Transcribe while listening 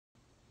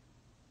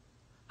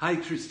Hi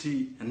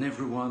Christy and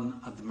everyone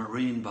at the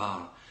Marine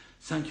Bar.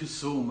 Thank you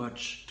so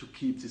much to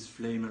keep this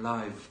flame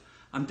alive.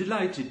 I'm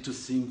delighted to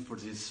sing for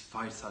this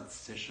Fireside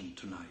Session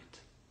tonight.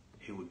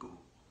 Here we go.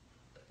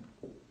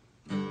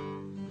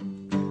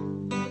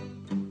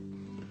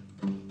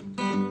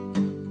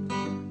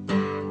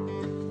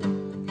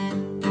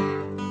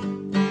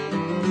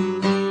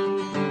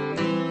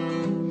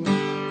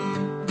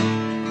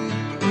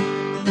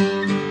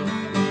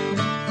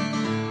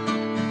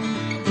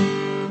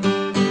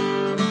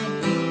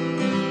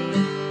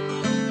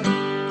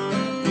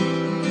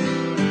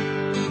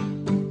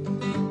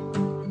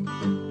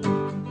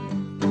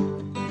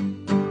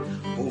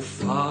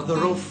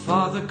 Oh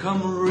Father,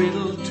 come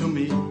riddle to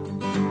me,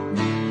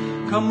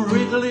 come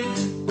riddle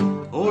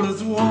it all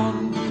as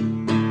one,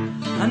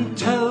 and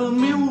tell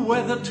me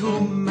whether to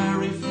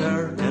marry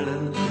fair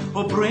Ellen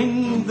or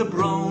bring the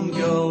brown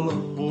girl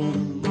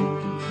home.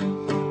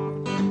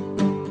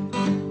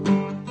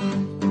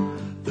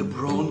 The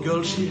brown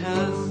girl, she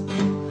has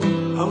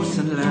house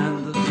and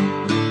land,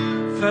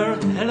 fair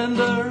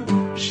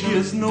Ellender she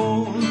is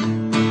known,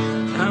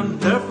 and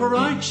therefore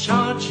I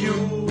charge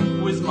you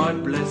with my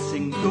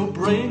blessing, go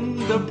bring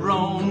the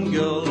brown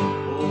girl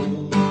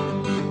home.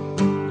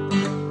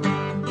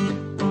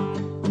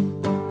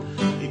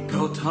 He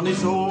got on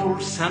his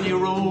horse and he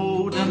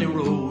rode and he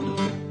rode.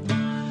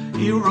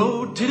 He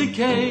rode till he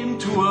came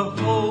to a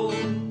hole,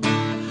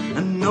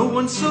 and no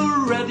one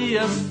so ready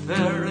as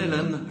fair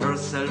Ellen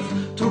herself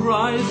to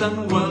rise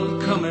and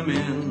welcome him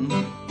in.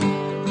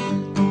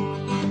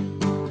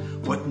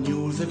 What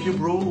news have you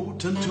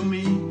brought unto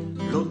me,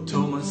 Lord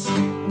Thomas?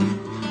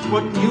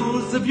 What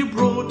news have you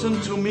brought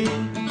unto me?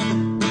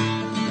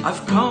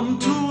 I've come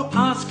to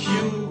ask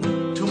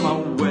you to my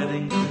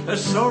wedding, a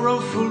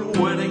sorrowful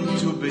wedding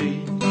to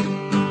be.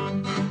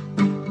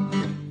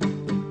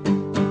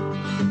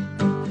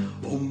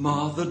 Oh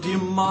mother, dear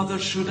mother,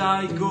 should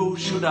I go,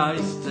 should I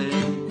stay?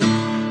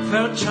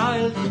 Fair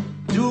child,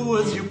 do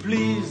as you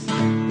please.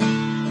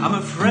 I'm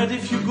afraid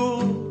if you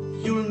go,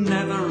 you'll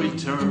never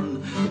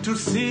return to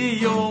see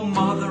your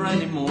mother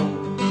anymore.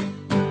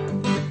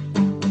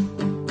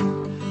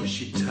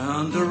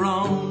 Turned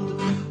around,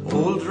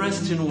 all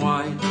dressed in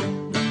white,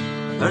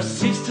 her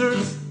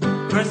sisters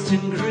dressed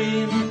in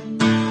green,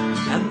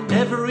 and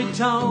every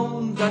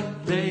town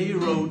that they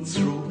rode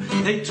through,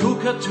 they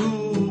took her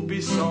to be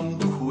some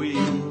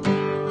queen.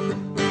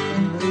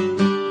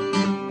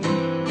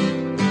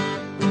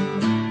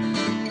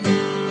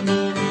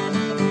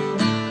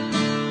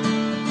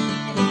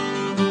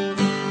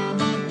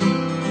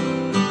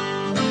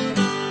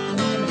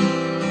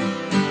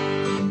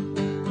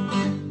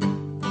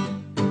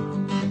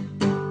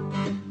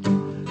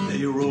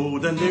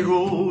 And they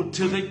rode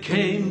till they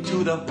came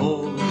to the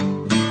hall.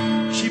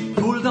 She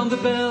pulled on the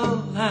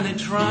bell and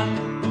it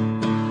rang,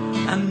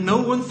 and no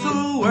one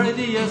so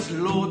worthy as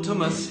Lord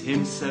Thomas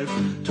himself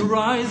to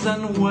rise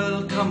and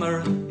welcome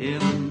her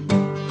in.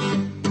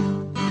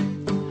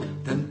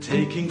 Then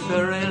taking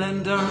fair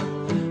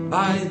Ellender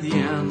by the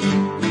hand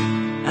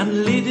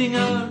and leading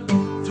her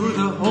through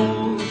the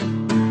hall,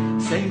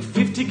 saying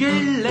 50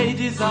 gay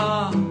ladies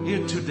are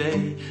here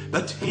today,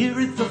 but here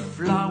is the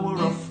flower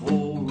of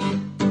all.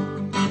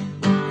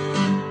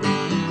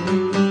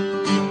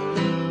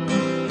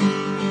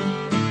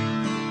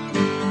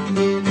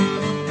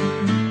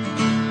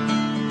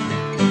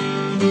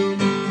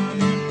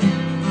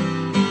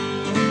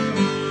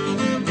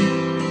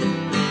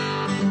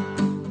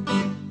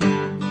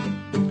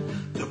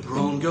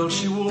 Girl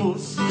she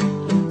was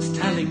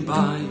standing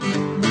by,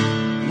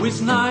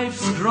 with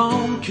knives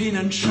grown keen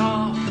and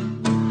sharp,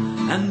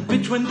 and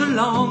between the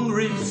long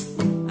ribs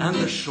and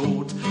the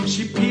short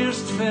she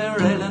pierced fair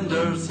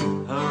Ellender's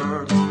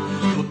heart.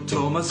 But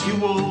Thomas he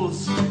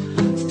was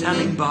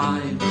standing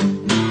by,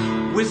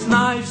 with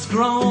knives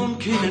grown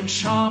keen and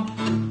sharp,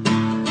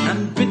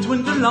 and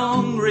between the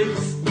long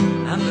ribs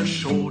and the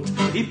short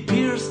he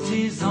pierced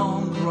his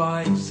own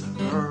bride's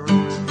heart.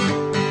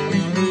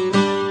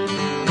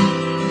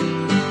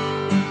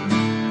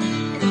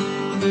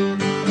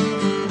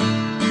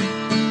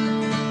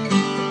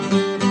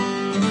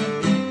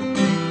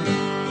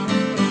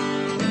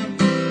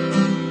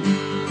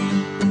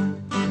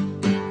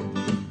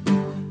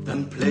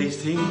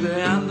 Placing the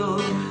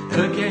handle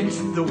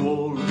against the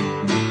wall,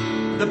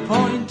 the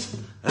point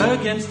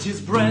against his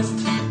breast,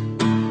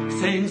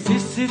 saying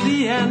this is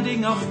the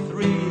ending of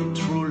three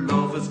true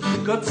lovers,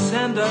 God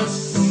send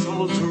us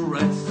all to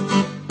rest.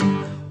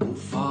 Oh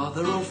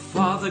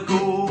Father,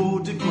 go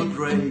dig my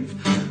grave,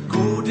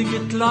 go dig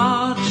it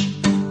large,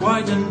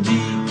 wide and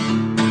deep,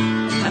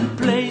 and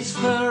place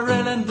fair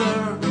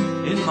Ellender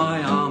in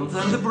my arms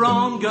and the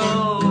brown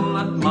girl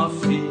at my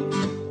feet.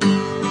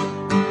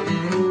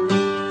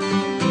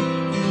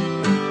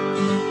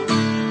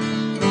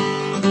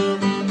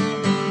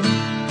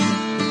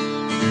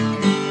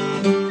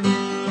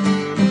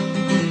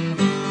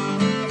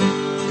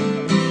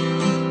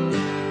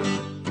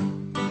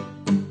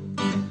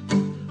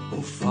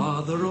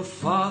 Oh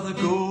Father,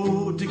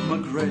 go dig my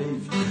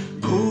grave,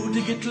 go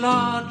dig it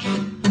large,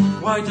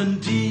 wide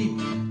and deep,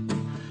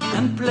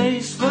 and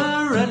place the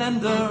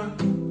Ellender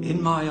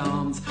in my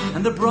arms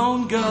and the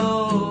brown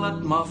girl at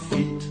my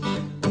feet.